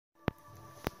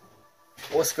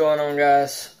What's going on,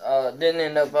 guys? Didn't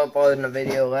end up uploading a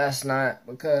video last night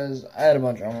because I had a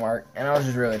bunch of homework and I was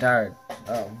just really tired.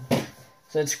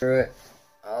 Said screw it,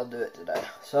 I'll do it today.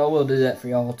 So I will do that for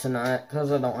y'all tonight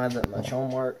because I don't have that much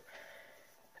homework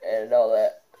and all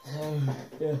that.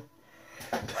 Yeah.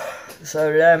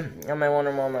 So today, I may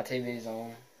wonder why my TV's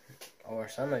on, or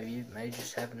some of you may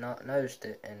just have not noticed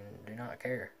it and do not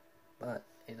care. But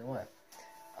either way,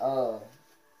 we're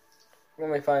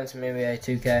gonna be playing some NBA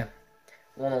 2K.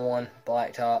 1-on-1,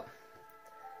 blacktop.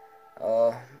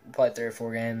 Play 3 or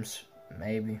 4 games,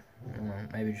 maybe.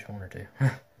 Maybe just 1 or 2.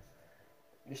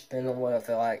 Just depends on what I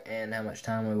feel like and how much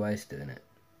time we waste doing it.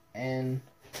 And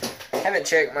I haven't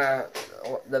checked the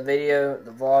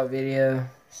vlog video,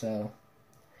 so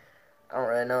I don't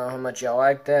really know how much y'all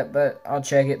like that, but I'll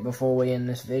check it before we end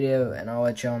this video and I'll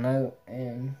let y'all know.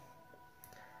 And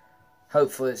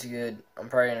hopefully it's good. I'm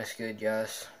praying it's good,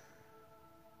 guys.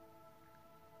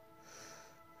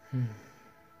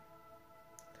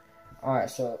 Alright,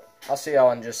 so I'll see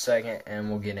y'all in just a second and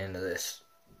we'll get into this,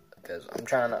 because I'm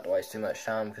trying not to waste too much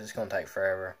time because it's going to take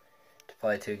forever to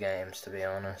play 2 games, to be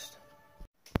honest.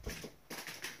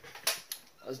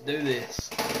 Let's do this.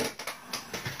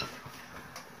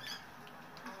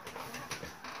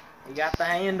 You got the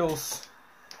handles.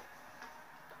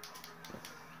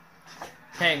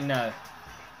 Heck no.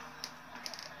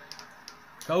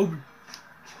 Kobe.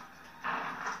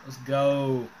 Let's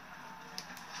go.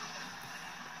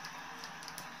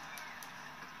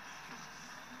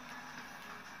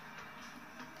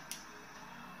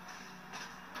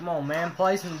 Come on, man,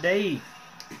 play some D.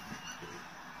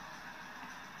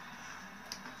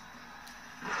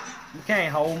 You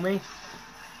can't hold me.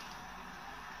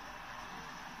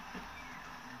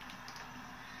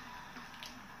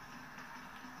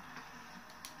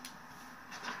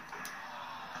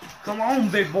 Come on,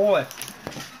 big boy.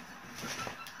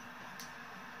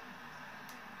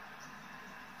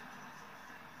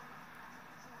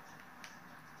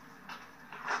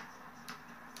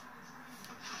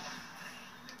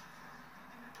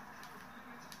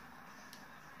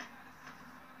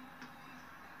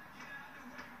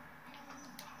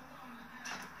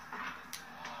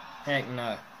 Heck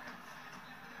no.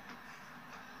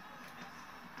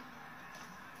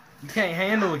 You can't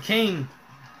handle a king.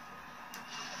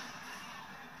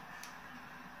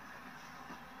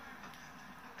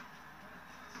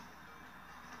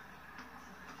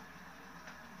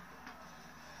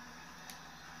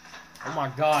 Oh my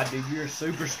god, dude, you're a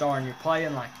superstar and you're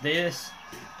playing like this.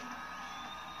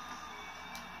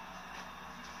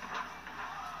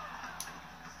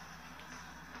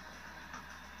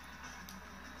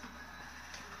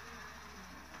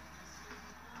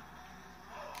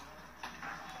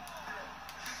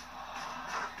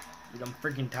 Dude, I'm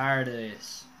freaking tired of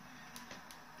this.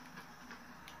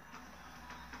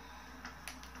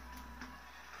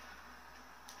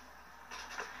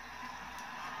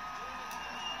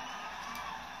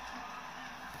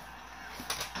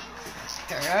 Let's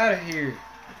get out of here.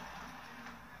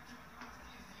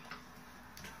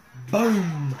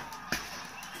 Boom.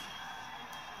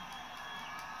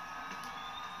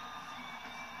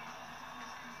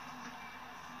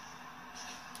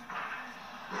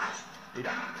 Dude,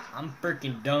 I'm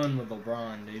freaking done with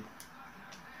LeBron, dude.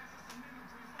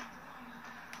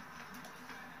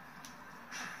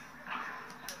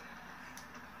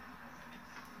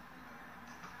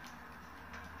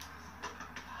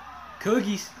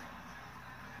 Cookies.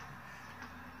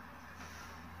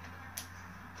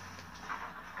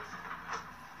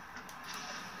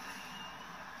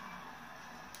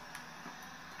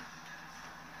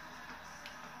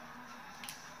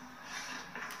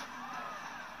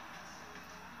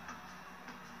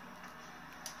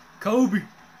 Kobe.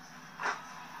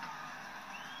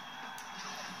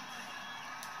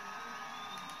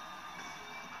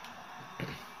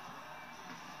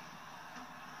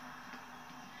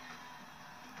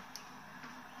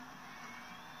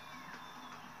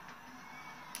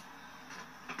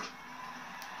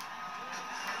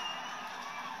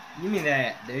 Give me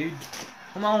that, dude.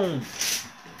 Come on.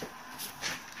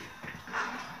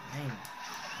 Man.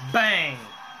 Bang.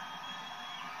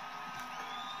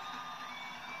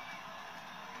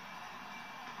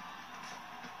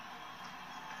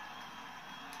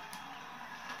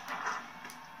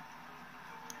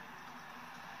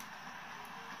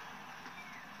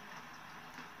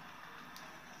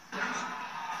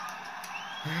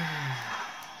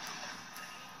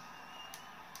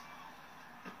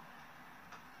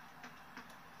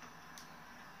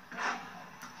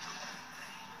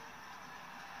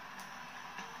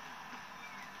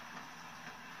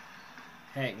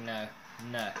 Heck no.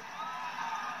 No.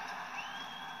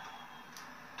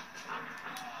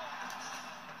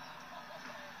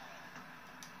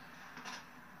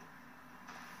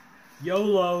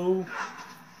 YOLO.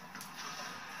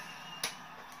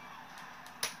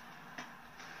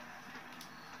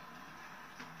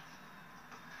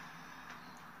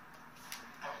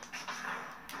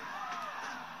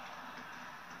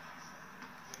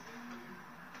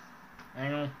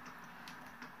 Hang on.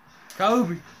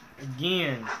 Kobe.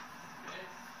 Again.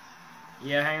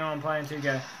 Yeah, hang on. I'm playing 2K.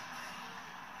 Get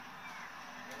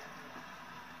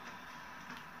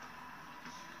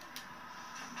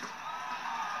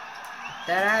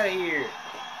that out of here.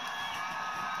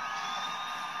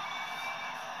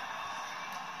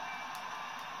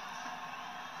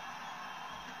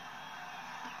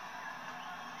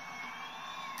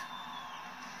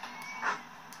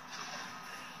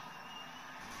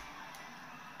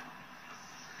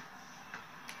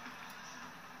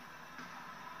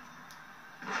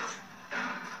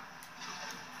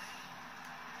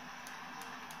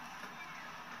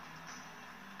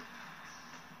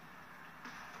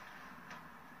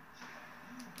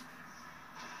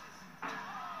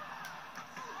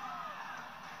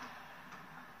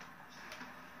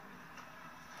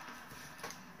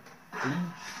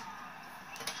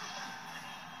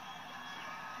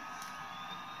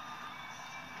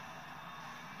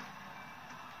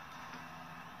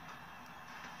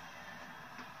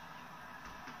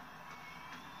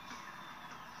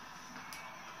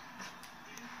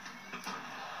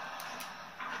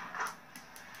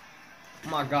 Oh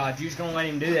my God, you just gonna let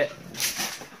him do that?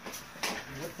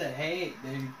 What the heck,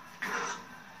 dude?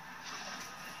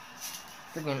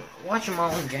 Freaking watching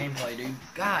my own gameplay, dude.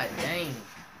 God dang.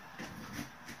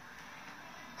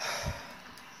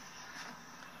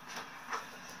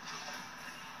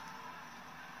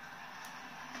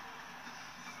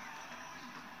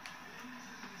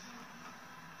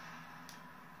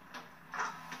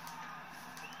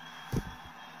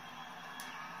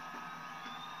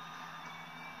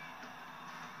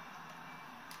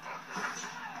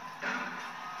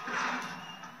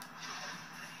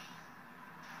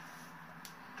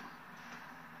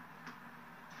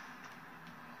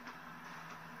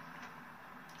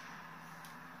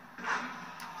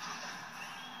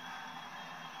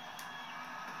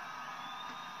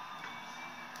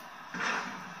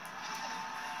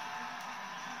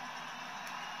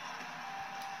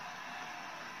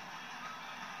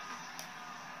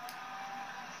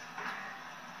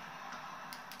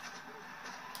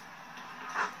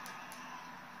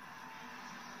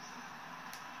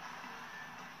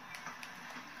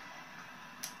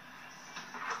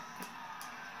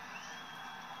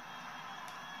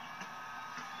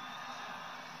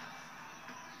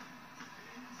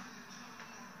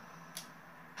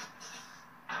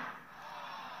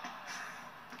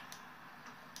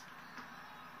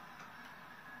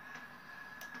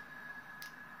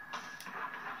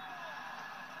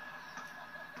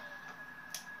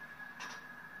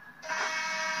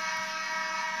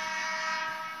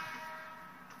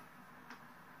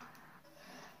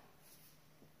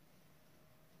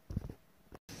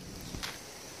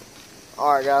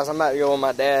 Alright guys, I'm about to go with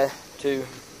my dad to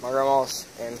my grandma's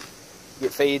and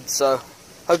get feed. So,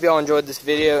 hope y'all enjoyed this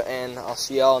video, and I'll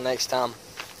see y'all next time,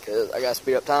 because I got to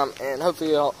speed up time, and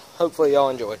hopefully y'all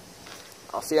enjoyed.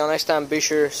 I'll see y'all next time. Be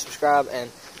sure to subscribe and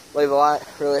leave a like.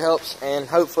 Really helps, and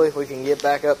hopefully we can get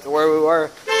back up to where we were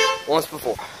once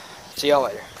before. See y'all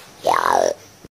later. Yeah.